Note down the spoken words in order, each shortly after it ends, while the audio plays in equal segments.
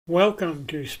Welcome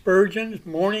to Spurgeon's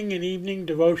Morning and Evening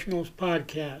Devotionals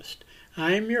Podcast.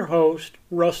 I am your host,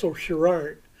 Russell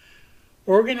Sherrard.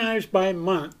 Organized by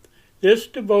month, this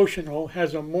devotional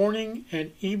has a morning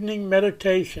and evening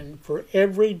meditation for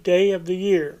every day of the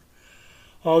year.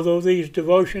 Although these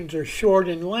devotions are short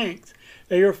in length,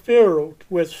 they are filled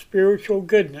with spiritual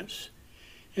goodness.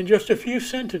 In just a few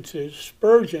sentences,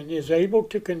 Spurgeon is able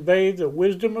to convey the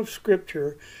wisdom of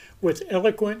Scripture with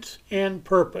eloquence and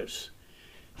purpose.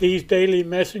 These daily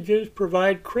messages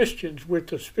provide Christians with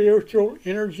the spiritual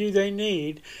energy they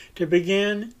need to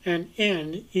begin and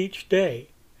end each day.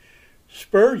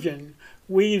 Spurgeon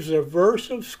weaves a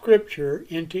verse of Scripture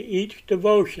into each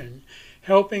devotion,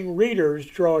 helping readers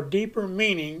draw deeper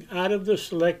meaning out of the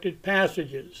selected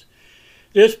passages.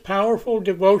 This powerful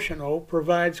devotional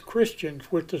provides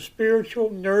Christians with the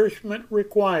spiritual nourishment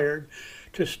required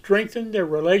to strengthen their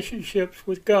relationships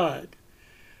with God.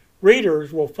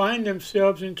 Readers will find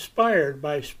themselves inspired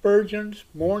by Spurgeon's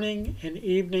morning and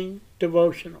evening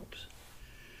devotionals.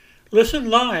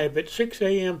 Listen live at 6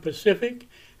 a.m. Pacific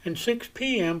and 6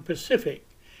 p.m. Pacific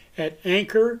at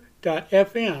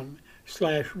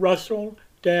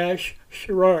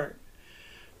anchor.fm/Russell-Sherrard.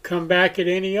 Come back at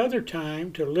any other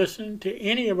time to listen to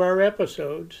any of our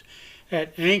episodes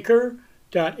at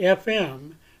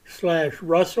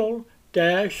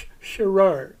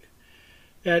anchor.fm/Russell-Sherrard.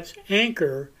 That's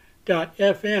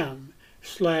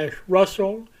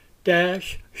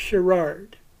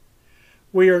anchor.fm/Russell-Sherrard.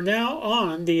 We are now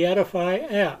on the Edify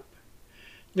app.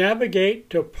 Navigate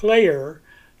to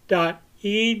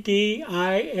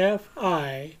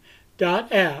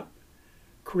player.edifi.app,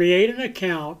 create an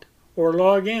account, or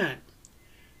log in.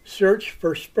 Search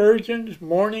for Spurgeon's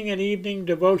Morning and Evening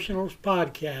Devotionals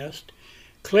Podcast,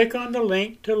 click on the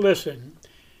link to listen,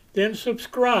 then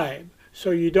subscribe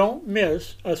so you don't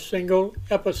miss a single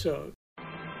episode.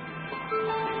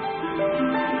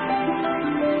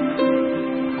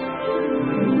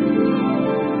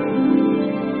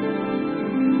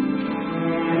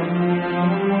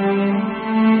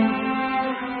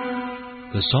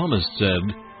 The psalmist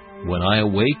said, "When I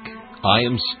awake, I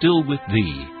am still with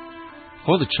Thee."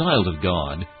 For the child of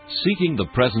God, seeking the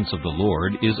presence of the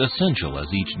Lord is essential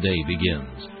as each day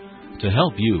begins. To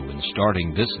help you in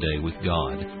starting this day with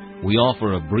God, we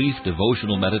offer a brief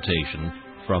devotional meditation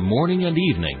from morning and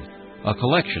evening, a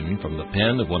collection from the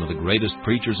pen of one of the greatest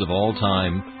preachers of all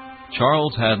time,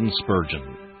 Charles Haddon Spurgeon.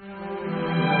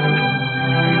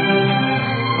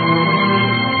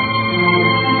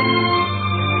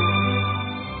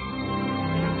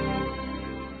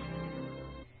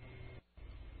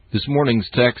 This morning's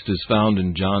text is found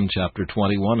in John chapter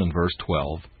 21 and verse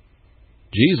 12.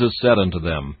 Jesus said unto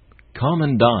them, "Come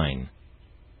and dine."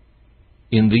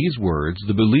 In these words,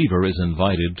 the believer is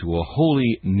invited to a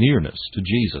holy nearness to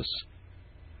Jesus.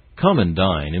 Come and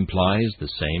dine implies the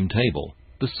same table,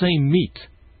 the same meat.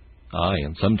 Aye,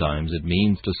 and sometimes it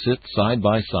means to sit side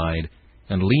by side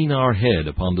and lean our head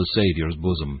upon the Savior's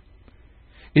bosom.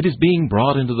 It is being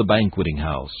brought into the banqueting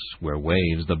house, where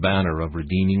waves the banner of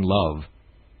redeeming love.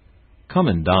 Come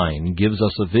and dine gives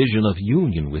us a vision of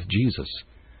union with Jesus,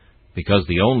 because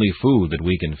the only food that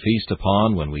we can feast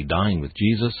upon when we dine with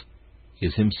Jesus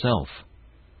is Himself.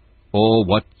 Oh,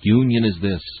 what union is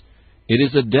this! It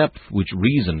is a depth which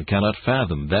reason cannot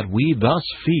fathom, that we thus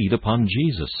feed upon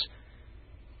Jesus.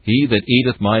 He that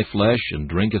eateth my flesh and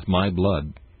drinketh my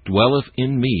blood dwelleth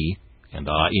in me, and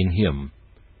I in him.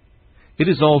 It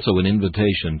is also an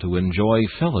invitation to enjoy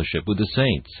fellowship with the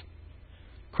saints.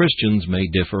 Christians may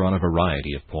differ on a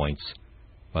variety of points,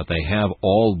 but they have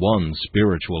all one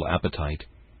spiritual appetite.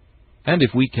 And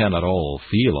if we cannot all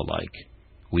feel alike,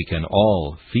 we can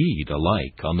all feed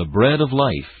alike on the bread of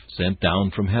life sent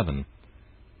down from heaven.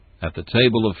 At the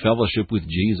table of fellowship with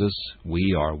Jesus,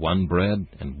 we are one bread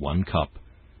and one cup.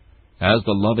 As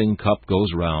the loving cup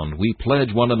goes round, we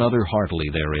pledge one another heartily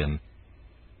therein.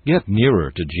 Get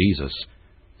nearer to Jesus,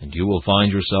 and you will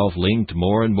find yourself linked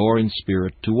more and more in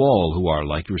spirit to all who are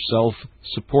like yourself,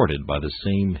 supported by the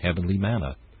same heavenly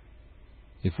manna.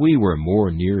 If we were more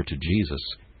near to Jesus,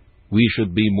 we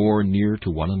should be more near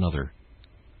to one another.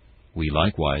 We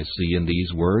likewise see in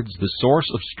these words the source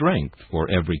of strength for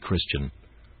every Christian.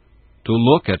 To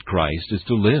look at Christ is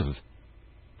to live,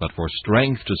 but for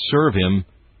strength to serve Him,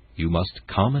 you must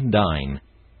come and dine.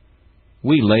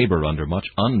 We labor under much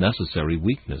unnecessary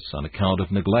weakness on account of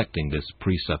neglecting this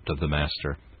precept of the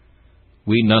Master.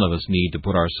 We none of us need to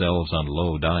put ourselves on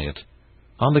low diet.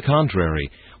 On the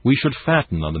contrary, we should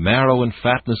fatten on the marrow and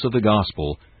fatness of the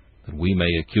gospel, that we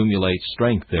may accumulate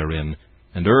strength therein,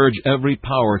 and urge every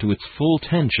power to its full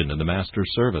tension in the Master's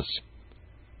service.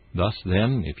 Thus,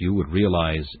 then, if you would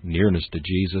realize nearness to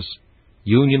Jesus,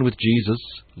 union with Jesus,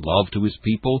 love to His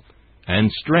people, and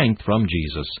strength from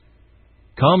Jesus,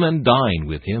 come and dine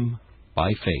with Him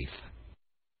by faith.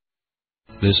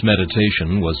 This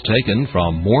meditation was taken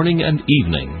from Morning and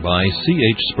Evening by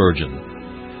C.H.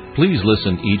 Spurgeon. Please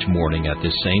listen each morning at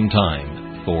this same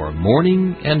time for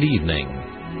Morning and Evening.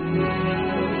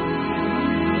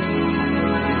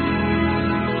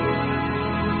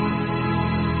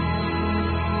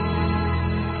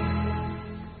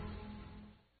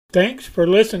 Thanks for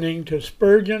listening to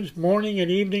Spurgeon's Morning and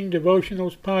Evening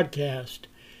Devotionals podcast.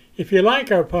 If you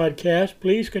like our podcast,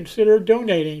 please consider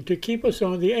donating to keep us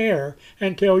on the air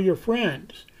and tell your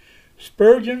friends.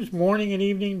 Spurgeon's Morning and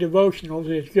Evening Devotionals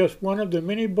is just one of the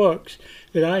many books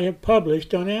that I have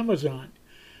published on Amazon.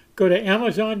 Go to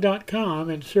Amazon.com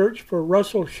and search for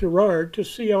Russell Sherrard to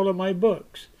see all of my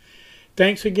books.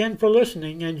 Thanks again for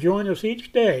listening, and join us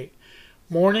each day,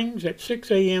 mornings at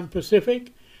 6 a.m.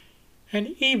 Pacific and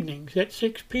evenings at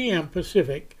 6 p.m.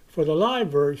 Pacific for the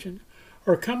live version,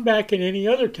 or come back at any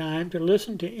other time to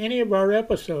listen to any of our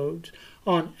episodes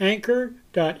on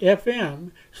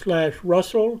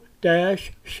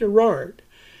anchor.fm/Russell-Sherrard.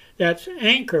 That's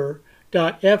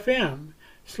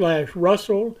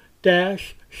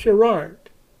anchor.fm/Russell-Sherrard.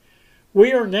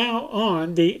 We are now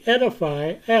on the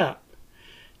Edify app.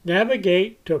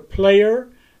 Navigate to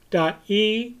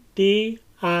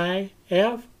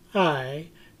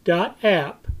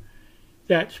player.edifi.app.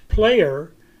 That's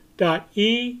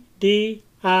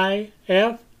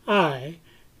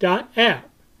player.edifi.app.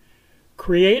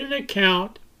 Create an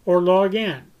account or log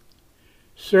in.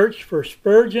 Search for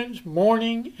Spurgeon's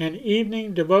Morning and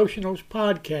Evening Devotionals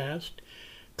podcast.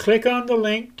 Click on the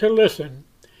link to listen,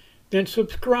 then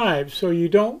subscribe so you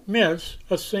don't miss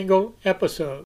a single episode.